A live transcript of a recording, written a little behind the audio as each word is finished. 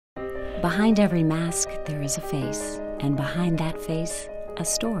Behind every mask, there is a face, and behind that face, a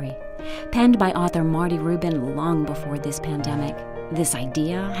story. Penned by author Marty Rubin long before this pandemic, this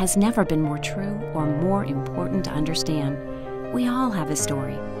idea has never been more true or more important to understand. We all have a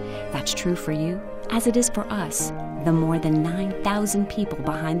story. That's true for you, as it is for us, the more than 9,000 people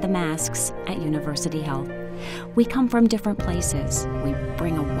behind the masks at University Health. We come from different places. We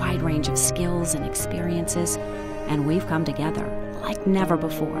bring a wide range of skills and experiences, and we've come together like never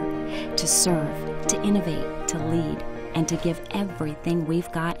before to serve, to innovate, to lead, and to give everything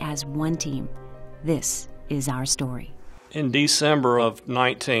we've got as one team. This is our story. In December of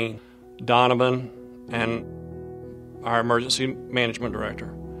 19, Donovan and our emergency management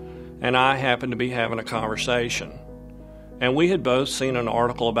director and I happened to be having a conversation. And we had both seen an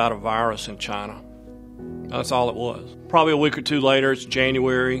article about a virus in China. That's all it was. Probably a week or two later, it's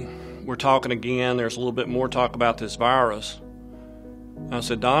January. We're talking again. There's a little bit more talk about this virus. I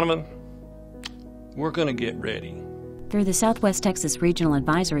said, Donovan, we're going to get ready. Through the Southwest Texas Regional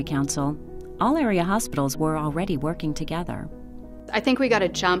Advisory Council, all area hospitals were already working together. I think we got a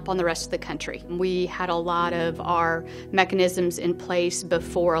jump on the rest of the country. We had a lot of our mechanisms in place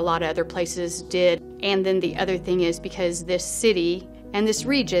before a lot of other places did. And then the other thing is because this city and this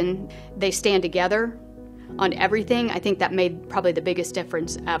region, they stand together on everything. I think that made probably the biggest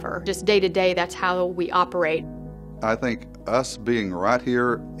difference ever. Just day to day, that's how we operate. I think us being right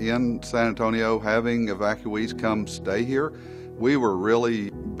here in San Antonio, having evacuees come stay here, we were really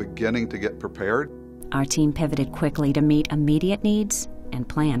beginning to get prepared. Our team pivoted quickly to meet immediate needs and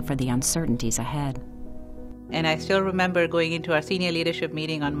plan for the uncertainties ahead. And I still remember going into our senior leadership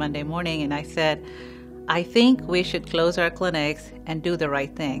meeting on Monday morning, and I said, I think we should close our clinics and do the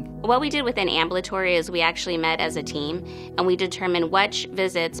right thing. What we did within ambulatory is we actually met as a team, and we determined which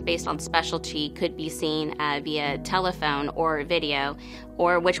visits based on specialty could be seen via telephone or video,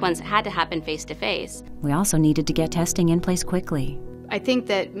 or which ones had to happen face-to-face. We also needed to get testing in place quickly. I think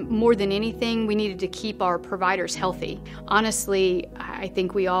that more than anything, we needed to keep our providers healthy. Honestly, I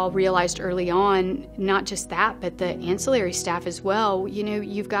think we all realized early on, not just that, but the ancillary staff as well. You know,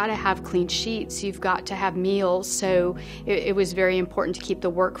 you've got to have clean sheets, you've got to have meals, so it was very important to keep the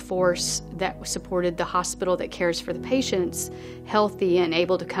workforce that supported the hospital that cares for the patients healthy and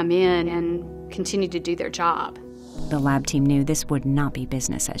able to come in and continue to do their job. The lab team knew this would not be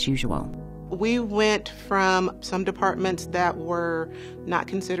business as usual. We went from some departments that were not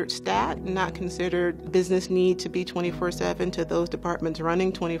considered stat, not considered business need to be 24/7 to those departments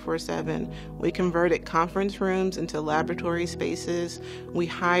running 24/7. We converted conference rooms into laboratory spaces. We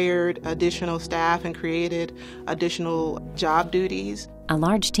hired additional staff and created additional job duties. A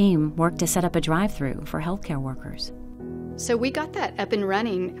large team worked to set up a drive-through for healthcare workers. So we got that up and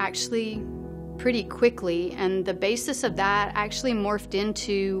running actually pretty quickly, and the basis of that actually morphed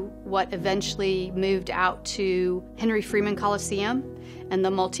into what eventually moved out to Henry Freeman Coliseum and the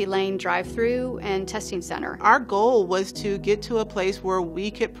multi-lane drive-through and testing center. Our goal was to get to a place where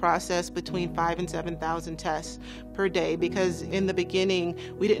we could process between 5,000 and 7,000 tests per day, because in the beginning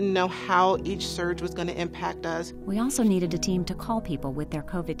we didn't know how each surge was going to impact us. We also needed a team to call people with their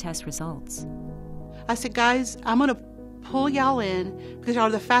COVID test results. I said, guys, I'm going to pull y'all in because y'all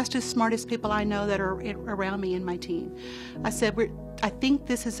are the fastest, smartest people I know that are around me and my team. I said, I think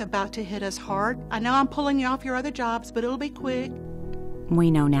this is about to hit us hard. I know I'm pulling you off your other jobs, but it'll be quick.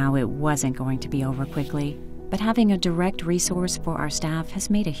 We know now it wasn't going to be over quickly, but having a direct resource for our staff has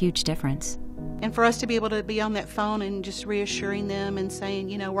made a huge difference. And for us to be able to be on that phone and just reassuring them and saying,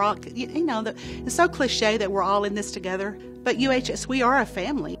 you know, we're all, it's so cliche that we're all in this together, but UHS, we are a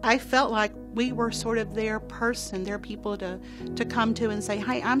family. I felt like we were sort of their person, their people to come to and say,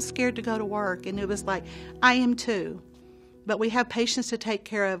 hey, I'm scared to go to work. And it was like, I am too, but we have patients to take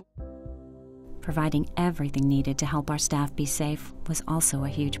care of. Providing everything needed to help our staff be safe was also a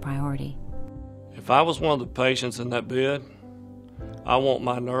huge priority. If I was one of the patients in that bed, I want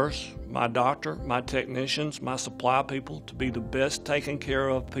my nurse, my doctor, my technicians, my supply people to be the best taken care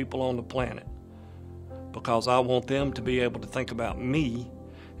of people on the planet, because I want them to be able to think about me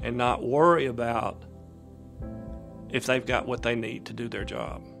and not worry about if they've got what they need to do their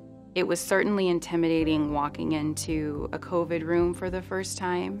job. It was certainly intimidating walking into a COVID room for the first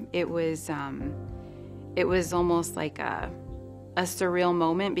time. It was almost like a surreal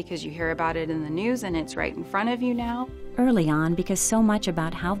moment because you hear about it in the news and it's right in front of you now. Early on, because so much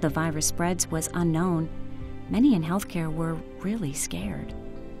about how the virus spreads was unknown, many in healthcare were really scared.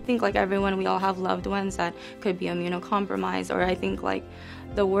 I think like everyone, we all have loved ones that could be immunocompromised, or I think like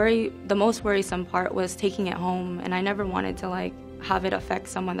the most worrisome part was taking it home, and I never wanted to like have it affect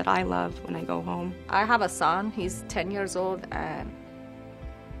someone that I love when I go home. I have a son, he's 10 years old, and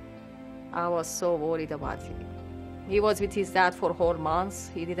I was so worried about him. He was with his dad for whole months.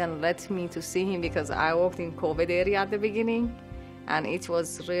 He didn't let me to see him because I worked in COVID area at the beginning, and it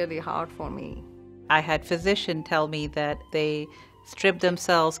was really hard for me. I had physicians tell me that they strip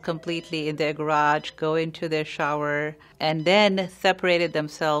themselves completely in their garage, go into their shower, and then separated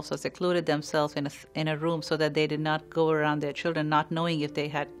themselves or secluded themselves in a room so that they did not go around their children, not knowing if they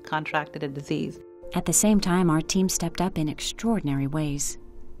had contracted a disease. At the same time, our team stepped up in extraordinary ways.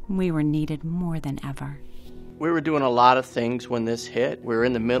 We were needed more than ever. We were doing a lot of things when this hit. We were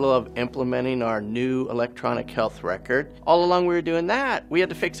in the middle of implementing our new electronic health record. All along we were doing that. We had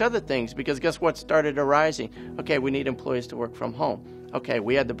to fix other things because guess what started arising? Okay, we need employees to work from home. Okay,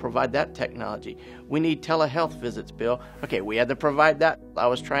 we had to provide that technology. We need telehealth visits, Bill. Okay, we had to provide that. I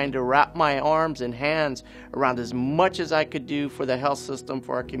was trying to wrap my arms and hands around as much as I could do for the health system,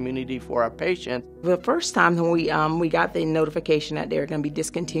 for our community, for our patients. The first time when we got the notification that they were going to be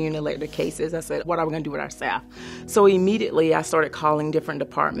discontinuing elective cases, I said, what are we going to do with our staff? So immediately I started calling different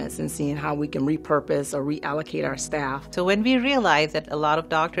departments and seeing how we can repurpose or reallocate our staff. So when we realized that a lot of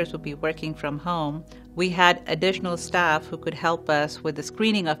doctors would be working from home, we had additional staff who could help us with the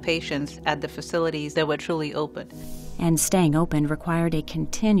screening of patients at the facilities that were truly open. And staying open required a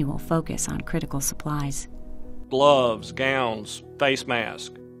continual focus on critical supplies. Gloves, gowns, face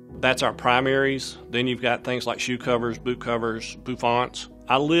masks. That's our primaries. Then you've got things like shoe covers, bouffants.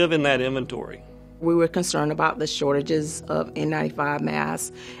 I live in that inventory. We were concerned about the shortages of N95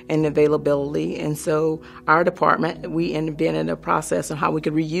 masks and availability, and so our department, we invented a process on how we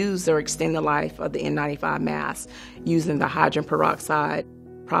could reuse or extend the life of the N95 masks using the hydrogen peroxide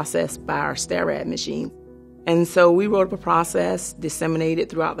processed by our STERRAD machine. And so we wrote up a process, disseminated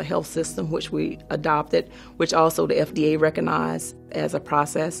throughout the health system, which we adopted, which also the FDA recognized as a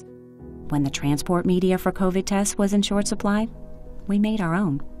process. When the transport media for COVID tests was in short supply, we made our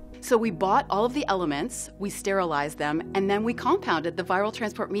own. So we bought all of the elements, we sterilized them, and then we compounded the viral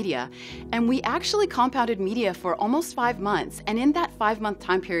transport media. And we actually compounded media for almost 5 months. And in that 5-month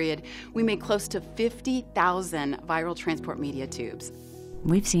time period, we made close to 50,000 viral transport media tubes.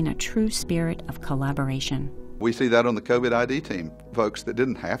 We've seen a true spirit of collaboration. We see that on the COVID ID team. Folks that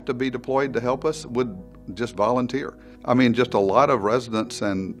didn't have to be deployed to help us would just volunteer. I mean, just a lot of residents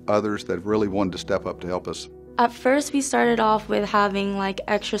and others that really wanted to step up to help us. At first, we started off with having like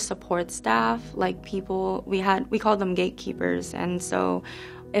extra support staff, like people, we called them gatekeepers. And so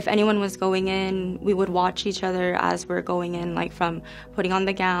if anyone was going in, we would watch each other as we're going in, like from putting on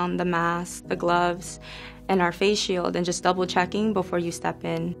the gown, the mask, the gloves, and our face shield, and just double checking before you step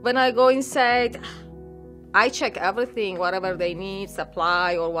in. When I go inside, I check everything, whatever they need,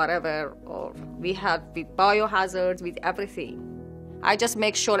 supply or whatever, or we have with biohazards, with everything. I just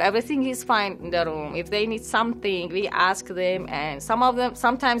make sure everything is fine in the room. If they need something, we ask them, and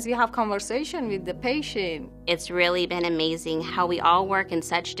sometimes we have conversation with the patient. It's really been amazing how we all work in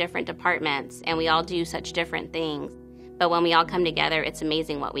such different departments and we all do such different things. But when we all come together, it's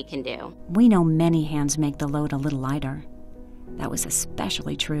amazing what we can do. We know many hands make the load a little lighter. That was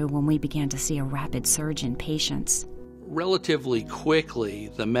especially true when we began to see a rapid surge in patients. Relatively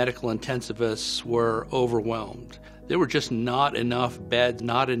quickly, the medical intensivists were overwhelmed. There were just not enough beds,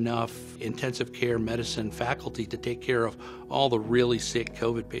 not enough intensive care medicine faculty to take care of all the really sick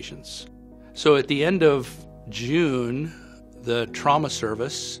COVID patients. So at the end of June, the trauma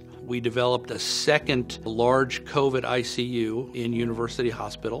service, we developed a second large COVID ICU in University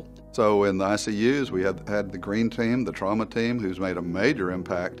Hospital. So in the ICUs, we had the green team, the trauma team, who's made a major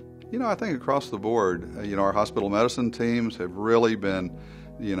impact. I think across the board, our hospital medicine teams have really been,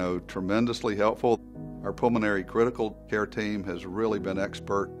 tremendously helpful. Our pulmonary critical care team has really been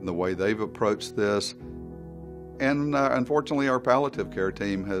expert in the way they've approached this. And unfortunately, our palliative care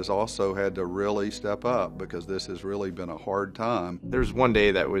team has also had to really step up because this has really been a hard time. There's one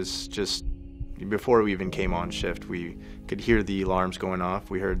day that was just, before we even came on shift, we could hear the alarms going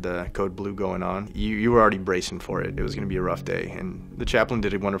off. We heard the code blue going on. You were already bracing for it. It was going to be a rough day. And the chaplain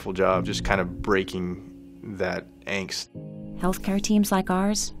did a wonderful job just kind of breaking that angst. Healthcare teams like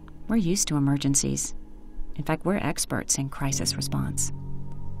ours, we're used to emergencies. In fact, we're experts in crisis response.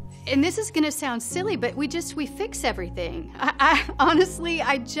 And this is going to sound silly, but we fix everything. I honestly,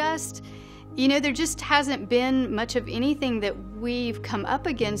 there just hasn't been much of anything that we've come up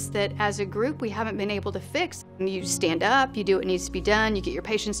against that as a group we haven't been able to fix. You stand up, you do what needs to be done, you get your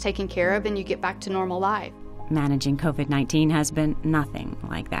patients taken care of, and you get back to normal life. Managing COVID-19 has been nothing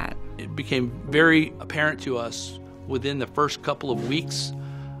like that. It became very apparent to us within the first couple of weeks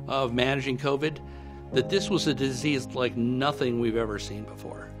of managing COVID that this was a disease like nothing we've ever seen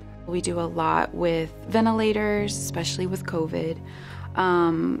before. We do a lot with ventilators, especially with COVID.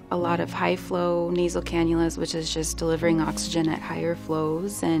 a lot of high flow nasal cannulas, which is just delivering oxygen at higher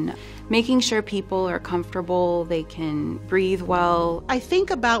flows and making sure people are comfortable, they can breathe well. I think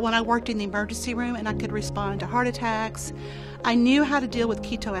about when I worked in the emergency room and I could respond to heart attacks. I knew how to deal with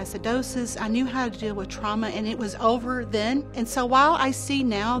ketoacidosis. I knew how to deal with trauma, and it was over then. And so while I see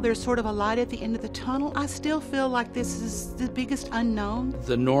now there's sort of a light at the end of the tunnel, I still feel like this is the biggest unknown.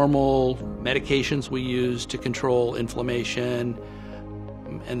 The normal medications we use to control inflammation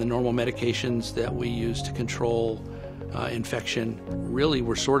and the normal medications that we use to control infection really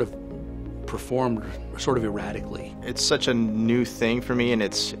were sort of performed sort of erratically. It's such a new thing for me, and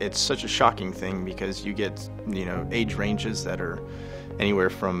it's such a shocking thing because you get, age ranges that are anywhere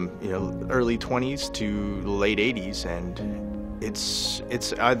from, early 20s to late 80s, and it's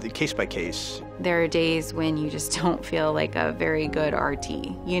case by case. There are days when you just don't feel like a very good RT.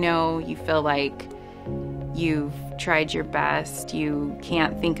 You feel like you've tried your best, you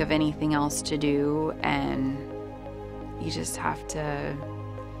can't think of anything else to do, and you just have to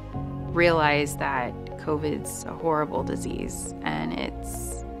realize that COVID's a horrible disease and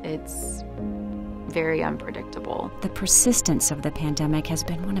it's very unpredictable. The persistence of the pandemic has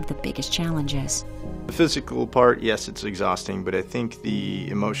been one of the biggest challenges. The physical part, yes, it's exhausting, but I think the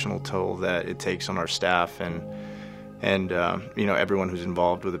emotional toll that it takes on our staff and everyone who's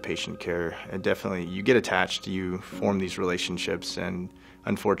involved with the patient care, it definitely, you get attached, you form these relationships, and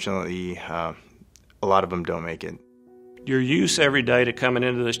unfortunately, a lot of them don't make it. You're used every day to coming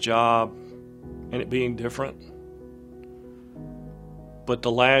into this job and it being different. But the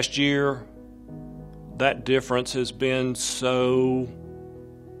last year, that difference has been so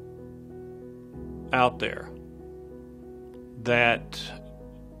out there that,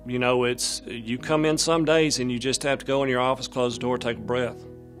 you come in some days and you just have to go in your office, close the door, take a breath,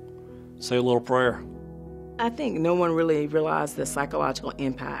 say a little prayer. I think no one really realized the psychological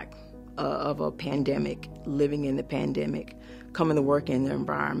impact of a pandemic, living in the pandemic, coming to work in the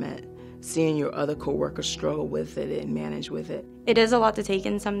environment, seeing your other coworkers struggle with it and manage with it. It is a lot to take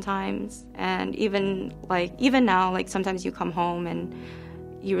in sometimes, and even now, sometimes you come home and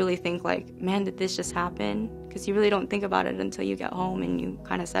you really think man, did this just happen? Because you really don't think about it until you get home and you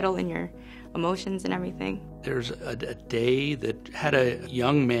kind of settle in your emotions and everything. There's a day that had a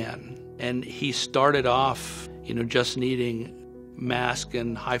young man, and he started off, just needing mask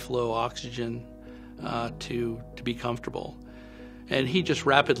and high flow oxygen to be comfortable. And he just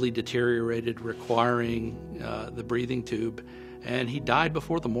rapidly deteriorated, requiring the breathing tube, and he died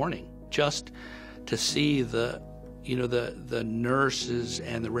before the morning. Just to see the nurses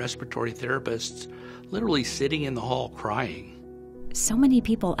and the respiratory therapists literally sitting in the hall crying. So many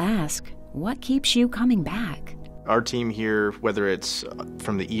people ask, what keeps you coming back? Our team here, whether it's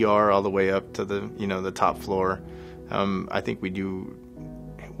from the ER all the way up to the top floor, I think we do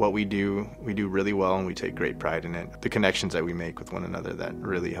what we do really well, and we take great pride in it. The connections that we make with one another, that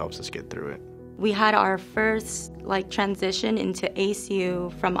really helps us get through it. We had our first transition into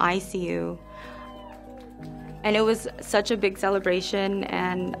ACU from ICU, and it was such a big celebration,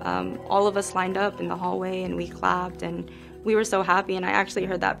 and all of us lined up in the hallway and we clapped and we were so happy, and I actually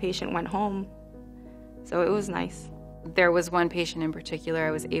heard that patient went home, so it was nice. There was one patient in particular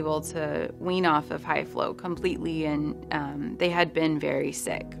I was able to wean off of high flow completely, and they had been very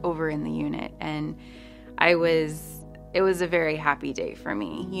sick over in the unit, and it was a very happy day for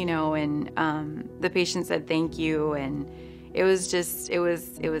me, and the patient said thank you, and it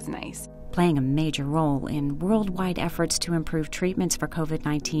was nice. Playing a major role in worldwide efforts to improve treatments for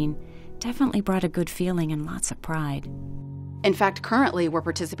COVID-19 definitely brought a good feeling and lots of pride. In fact, currently we're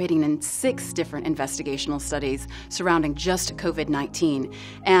participating in 6 different investigational studies surrounding just COVID-19.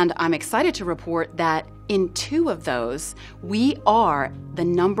 And I'm excited to report that in 2 of those, we are the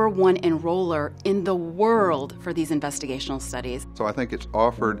 #1 enroller in the world for these investigational studies. So I think it's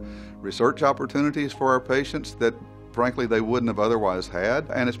offered research opportunities for our patients that frankly they wouldn't have otherwise had,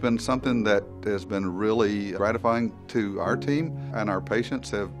 and it's been something that has been really gratifying to our team, and our patients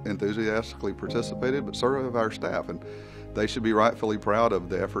have enthusiastically participated, but so have our staff, and they should be rightfully proud of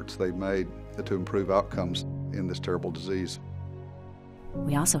the efforts they've made to improve outcomes in this terrible disease.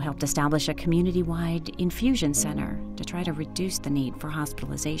 We also helped establish a community-wide infusion center to try to reduce the need for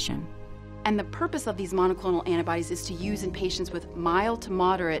hospitalization. And the purpose of these monoclonal antibodies is to use in patients with mild to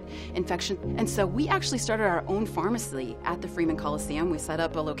moderate infection. And so we actually started our own pharmacy at the Freeman Coliseum. We set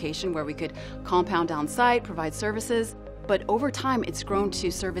up a location where we could compound on site, provide services. But over time, it's grown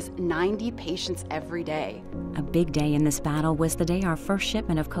to service 90 patients every day. A big day in this battle was the day our first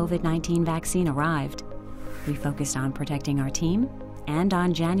shipment of COVID-19 vaccine arrived. We focused on protecting our team and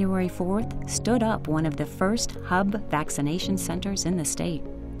on January 4th stood up one of the first hub vaccination centers in the state.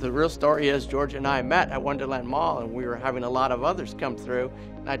 The real story is George and I met at Wonderland Mall, and we were having a lot of others come through.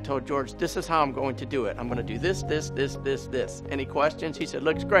 And I told George, this is how I'm going to do it. I'm going to do this, this, this, this, this. Any questions? He said,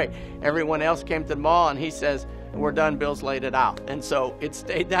 looks great. Everyone else came to the mall, and he says, we're done, Bill's laid it out. And so it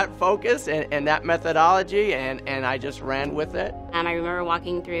stayed that focus and that methodology, and I just ran with it. I remember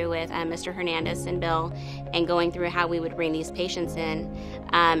walking through with Mr. Hernandez and Bill and going through how we would bring these patients in.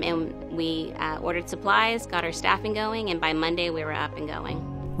 And we ordered supplies, got our staffing going, and by Monday we were up and going.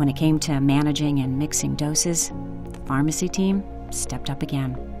 When it came to managing and mixing doses, the pharmacy team stepped up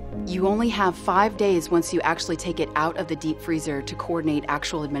again. You only have 5 days once you actually take it out of the deep freezer to coordinate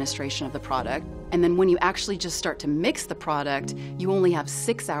actual administration of the product. And then when you actually just start to mix the product, you only have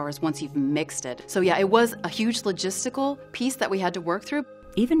 6 hours once you've mixed it. So yeah, it was a huge logistical piece that we had to work through.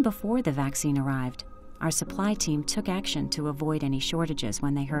 Even before the vaccine arrived, our supply team took action to avoid any shortages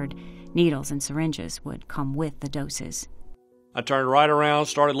when they heard needles and syringes would come with the doses. I turned right around,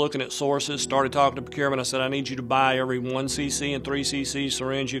 started looking at sources, started talking to procurement. I said, I need you to buy every 1 cc and 3 cc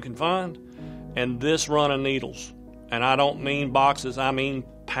syringe you can find, and this run of needles. And I don't mean boxes, I mean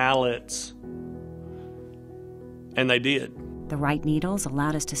pallets. And they did. The right needles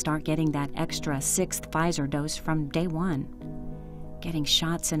allowed us to start getting that extra 6th Pfizer dose from day one. Getting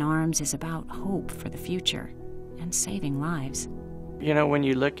shots in arms is about hope for the future and saving lives. You know, when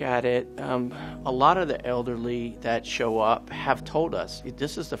you look at it, a lot of the elderly that show up have told us,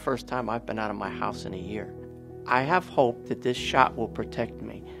 this is the first time I've been out of my house in a year. I have hope that this shot will protect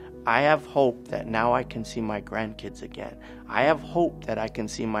me. I have hope that now I can see my grandkids again. I have hope that I can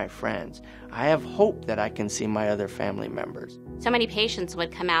see my friends. I have hope that I can see my other family members. So many patients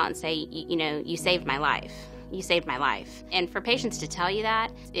would come out and say, you know, you saved my life. You saved my life. And for patients to tell you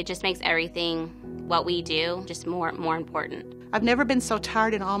that, it just makes everything, what we do, just more important. I've never been so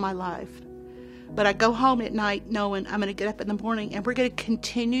tired in all my life. But I go home at night knowing I'm going to get up in the morning and we're going to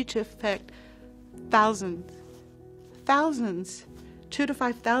continue to affect thousands, 2,000 to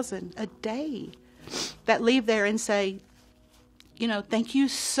 5,000 a day that leave there and say, you know, thank you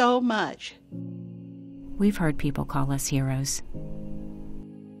so much. We've heard people call us heroes.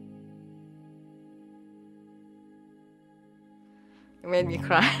 It made me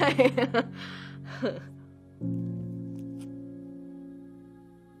cry.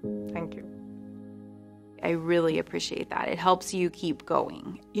 Thank you. I really appreciate that. It helps you keep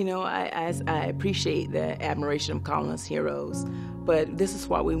going. You know, I appreciate the admiration of calling us heroes, but this is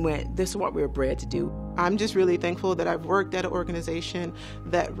what we were bred to do. I'm just really thankful that I've worked at an organization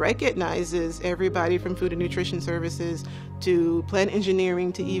that recognizes everybody from food and nutrition services to plant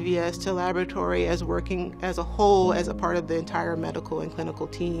engineering to EVS to laboratory as working as a whole as a part of the entire medical and clinical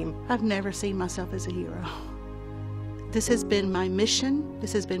team. I've never seen myself as a hero. This has been my mission.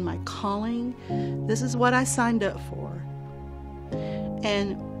 This has been my calling. This is what I signed up for.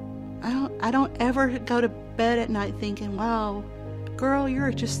 And I don't ever go to bed at night thinking, wow, girl,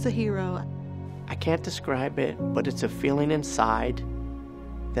 you're just a hero. I can't describe it, but it's a feeling inside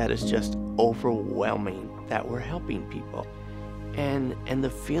that is just overwhelming that we're helping people. And the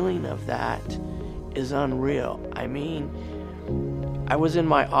feeling of that is unreal. I mean, I was in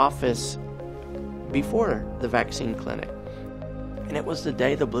my office before the vaccine clinic, and it was the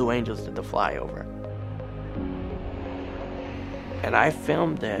day the Blue Angels did the flyover. And I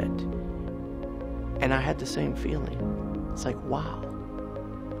filmed it, and I had the same feeling. It's like, wow.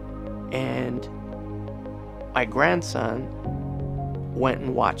 And my grandson went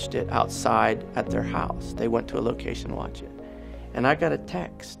and watched it outside at their house. They went to a location to watch it. And I got a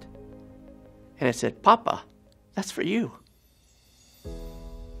text, and it said, Papa, that's for you.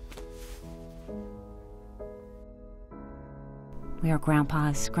 We are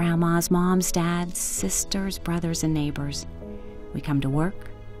grandpas, grandmas, moms, dads, sisters, brothers, and neighbors. We come to work,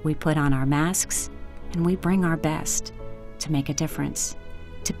 we put on our masks, and we bring our best to make a difference,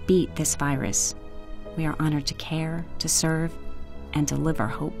 to beat this virus. We are honored to care, to serve, and deliver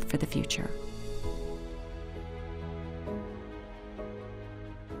hope for the future.